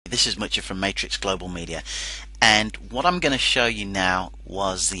This is Mucha from Matrix Global Media, and what I'm going to show you now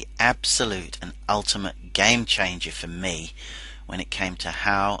was the absolute and ultimate game changer for me when it came to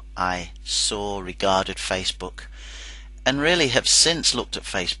how I regarded Facebook, and really have since looked at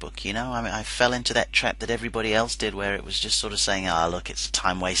Facebook. I mean, I fell into that trap that everybody else did, where it was just sort of saying, look, it's a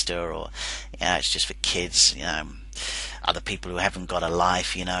time waster, or it's just for kids, other people who haven't got a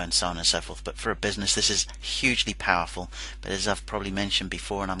life, and so on and so forth. But for a business, this is hugely powerful. But as I've probably mentioned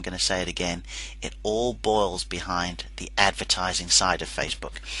before, and I'm going to say it again, it all boils behind the advertising side of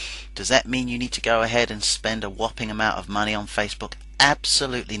Facebook. Does that mean you need to go ahead and spend a whopping amount of money on Facebook?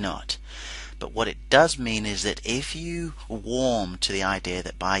 Absolutely not. But what it does mean is that if you warm to the idea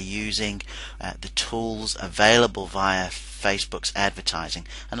that by using the tools available via Facebook's advertising,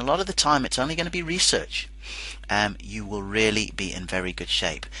 and a lot of the time it's only going to be research, you will really be in very good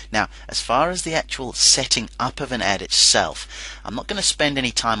shape. Now, as far as the actual setting up of an ad itself, I'm not going to spend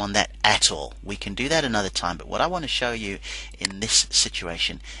any time on that at all. We can do that another time, but what I want to show you in this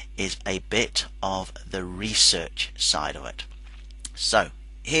situation is a bit of the research side of it. So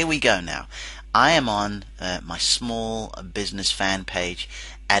here we go now. I am on my small business fan page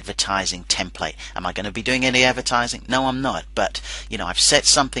advertising template. Am I going to be doing any advertising? No, I'm not. But I've set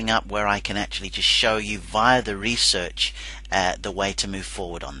something up where I can actually just show you via the research the way to move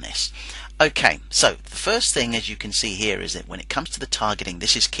forward on this. Okay, so the first thing, as you can see here, is that when it comes to the targeting,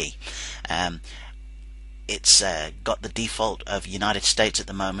 this is key. It's got the default of United States at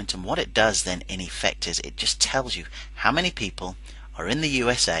the moment, and what it does then in effect is it just tells you how many people are in the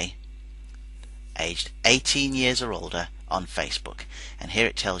USA aged 18 years or older on Facebook. And here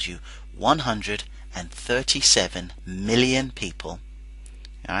it tells you 137 million people,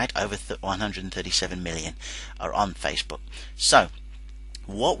 alright, over 137 million are on Facebook. So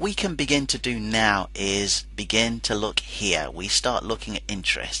what we can begin to do now is begin to look here. We start looking at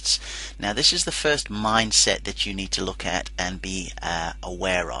interests. Now this is the first mindset that you need to look at and be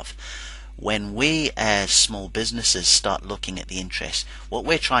aware of. When we as small businesses start looking at the interests, what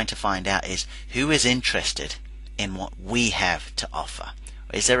we're trying to find out is who is interested in what we have to offer.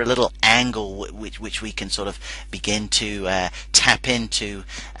 Is there a little angle which we can sort of begin to tap into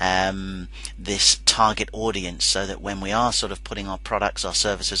this target audience, so that when we are sort of putting our products or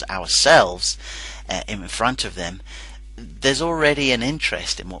services ourselves in front of them, there's already an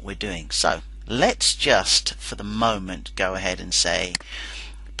interest in what we're doing. So let's just for the moment go ahead and say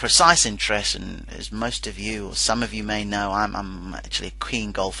precise interest, and as most of you or some of you may know, I'm actually a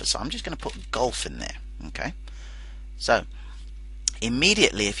keen golfer, so I'm just going to put golf in there. Okay, so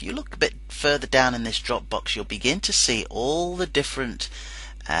immediately if you look a bit further down in this drop box, you'll begin to see all the different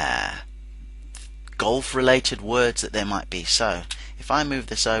golf related words that there might be. So if I move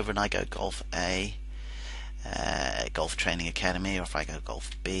this over and I go golf A, golf training academy, or if I go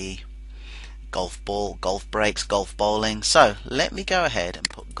golf B, golf ball, golf breaks, golf bowling. So let me go ahead and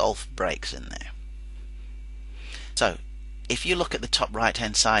put golf breaks in there. So if you look at the top right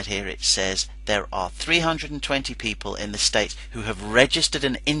hand side here, it says there are 320 people in the States who have registered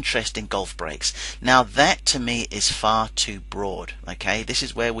an interest in golf breaks. Now that to me is far too broad. Okay, this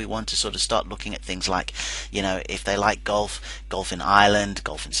is where we want to sort of start looking at things like, if they like golf, golf in Ireland,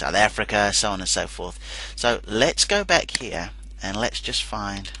 golf in South Africa, so on and so forth. So let's go back here and let's just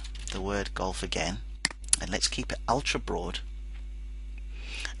find the word golf again, and let's keep it ultra broad,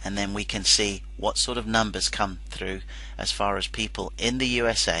 and then we can see what sort of numbers come through as far as people in the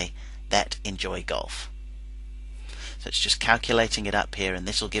USA that enjoy golf. So it's just calculating it up here, and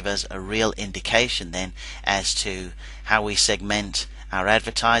this will give us a real indication then as to how we segment our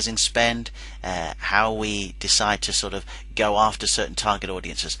advertising spend, how we decide to sort of go after certain target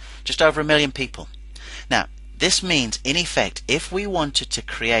audiences. Just over 1 million people. Now this means, in effect, if we wanted to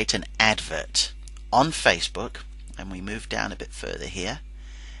create an advert on Facebook, and we move down a bit further here,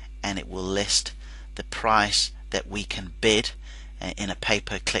 and it will list the price that we can bid in a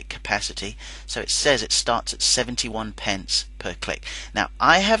pay-per-click capacity. So it says it starts at 71 pence per click. Now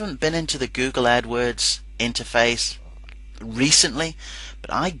I haven't been into the Google AdWords interface recently,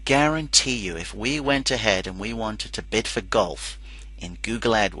 but I guarantee you if we went ahead and we wanted to bid for golf in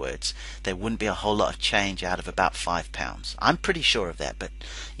Google AdWords, there wouldn't be a whole lot of change out of about £5. I'm pretty sure of that, but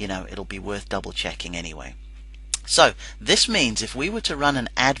it'll be worth double checking anyway. So this means if we were to run an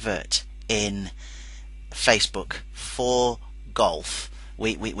advert in Facebook for golf,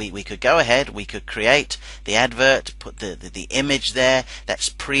 we could go ahead, we could create the advert, put the image there that's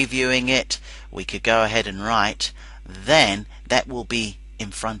previewing it, we could go ahead and write, then that will be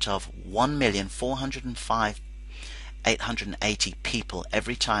in front of 1,405 880 people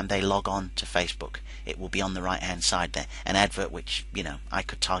every time they log on to Facebook. It will be on the right hand side there, an advert which, you know, I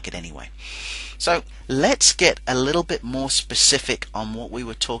could target anyway. So let's get a little bit more specific on what we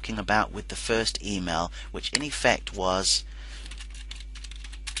were talking about with the first email, which in effect was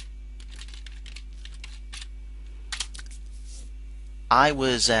I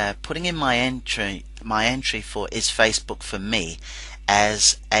was putting in my entry for Is Facebook for Me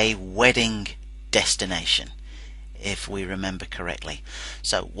as a wedding destination, if we remember correctly.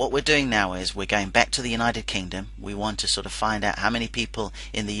 So what we're doing now is we're going back to the United Kingdom. We want to sort of find out how many people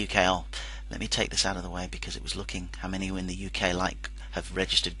in the UK. Oh, let me take this out of the way because it was looking how many in the UK have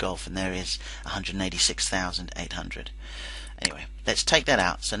registered golf, and there is 186,800. Anyway, let's take that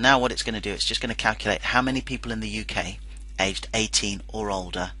out. So now what it's going to do, it's just going to calculate how many people in the UK aged 18 or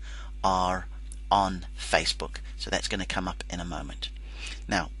older are on Facebook. So that's going to come up in a moment.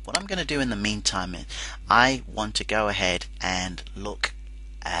 Now, what I'm going to do in the meantime is I want to go ahead and look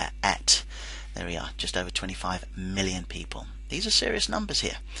at, there we are, just over 25 million people. These are serious numbers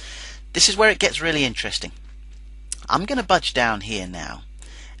here. This is where it gets really interesting. I'm going to budge down here now,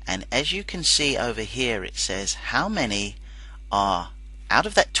 and as you can see over here, it says how many are, out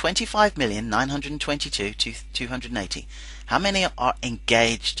of that 25,922,280, how many are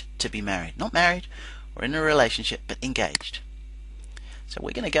engaged to be married? Not married or in a relationship, but engaged. So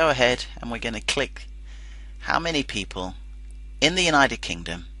we're going to go ahead and we're going to click how many people in the United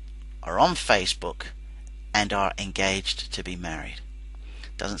Kingdom are on Facebook and are engaged to be married.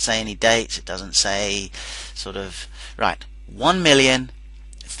 It doesn't say any dates, it doesn't say sort of, right,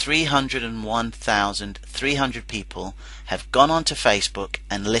 1,301,300 people have gone onto Facebook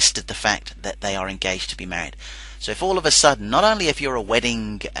and listed the fact that they are engaged to be married. So if all of a sudden, not only if you're a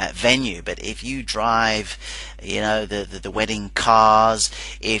wedding venue, but if you drive, you know, the wedding cars,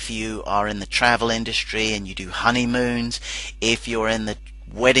 if you are in the travel industry and you do honeymoons, if you're in the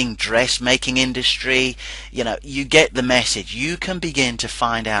wedding dressmaking industry, you know, you get the message. You can begin to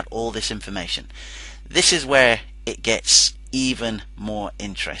find out all this information. This is where it gets even more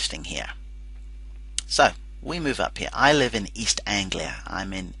interesting here. So we move up here. I live in East Anglia.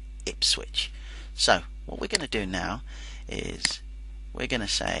 I'm in Ipswich. So what we're going to do now is we're going to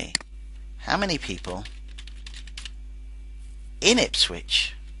say how many people in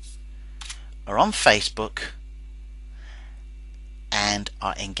Ipswich are on Facebook and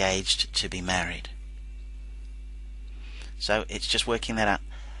are engaged to be married. So it's just working that out.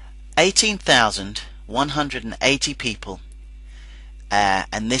 18,180 people,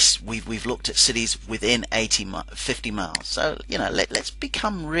 and this we've looked at cities within 50 miles. So, you know, let's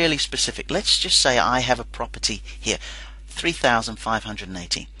become really specific. Let's just say I have a property here,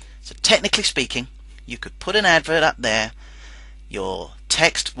 3,580. So technically speaking, you could put an advert up there. Your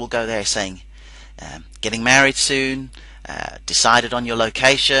text will go there saying, getting married soon, decided on your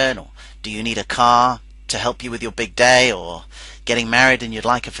location, or do you need a car to help you with your big day, or getting married and you'd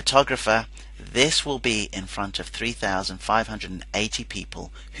like a photographer. This will be in front of 3,580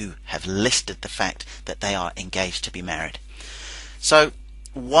 people who have listed the fact that they are engaged to be married. So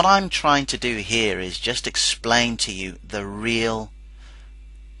what I'm trying to do here is just explain to you the real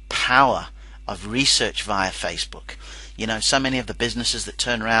power of research via Facebook. You know, so many of the businesses that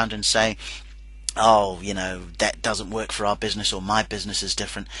turn around and say, oh, you know, that doesn't work for our business, or my business is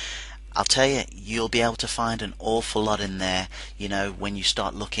different. I'll tell you, you'll be able to find an awful lot in there, you know, when you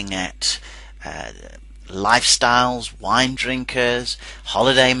start looking at lifestyles, wine drinkers,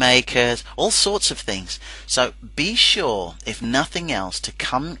 holiday makers, all sorts of things. So be sure, if nothing else, to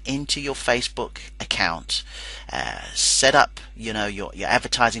come into your Facebook account, set up, you know, your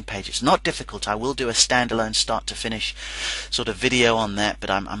advertising page. It's not difficult. I will do a standalone start to finish sort of video on that, but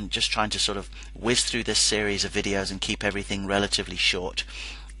I'm just trying to sort of whiz through this series of videos and keep everything relatively short,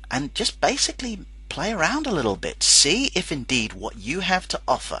 and just basically play around a little bit. See if indeed what you have to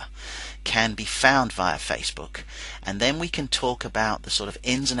offer can be found via Facebook, and then we can talk about the sort of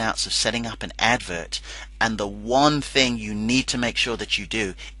ins and outs of setting up an advert, and the one thing you need to make sure that you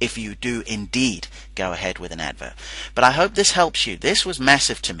do if you do indeed go ahead with an advert. But I hope this helps you. This was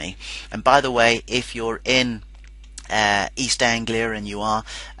massive to me. And by the way, if you're in East Anglia and you are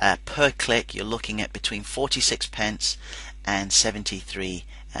per click, you're looking at between 46 pence and 73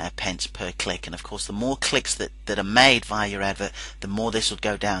 pence per click. And of course, the more clicks that are made via your advert, the more this will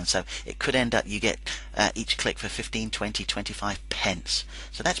go down. So it could end up you get each click for 15, 20, 25 pence.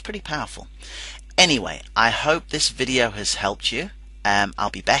 So that's pretty powerful. Anyway, I hope this video has helped you. I'll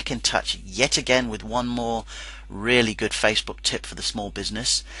be back in touch yet again with one more really good Facebook tip for the small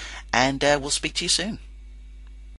business, and we'll speak to you soon.